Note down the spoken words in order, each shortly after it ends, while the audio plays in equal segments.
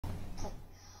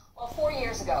Well, 4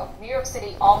 years ago, New York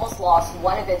City almost lost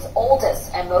one of its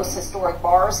oldest and most historic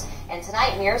bars, and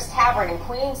tonight Neir's Tavern in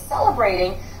Queens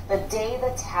celebrating the day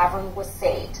the tavern was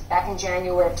saved. Back in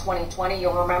January of 2020,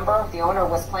 you'll remember, the owner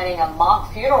was planning a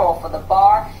mock funeral for the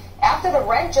bar after the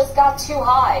rent just got too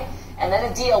high. And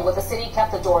then a deal with the city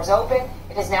kept the doors open.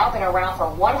 It has now been around for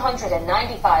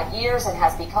 195 years and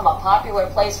has become a popular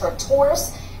place for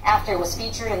tourists after it was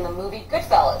featured in the movie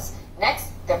Goodfellas. Next,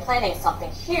 they're planning something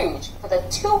huge for the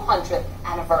 200th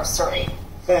anniversary.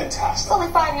 Fantastic. It's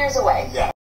only 5 years away. Yeah.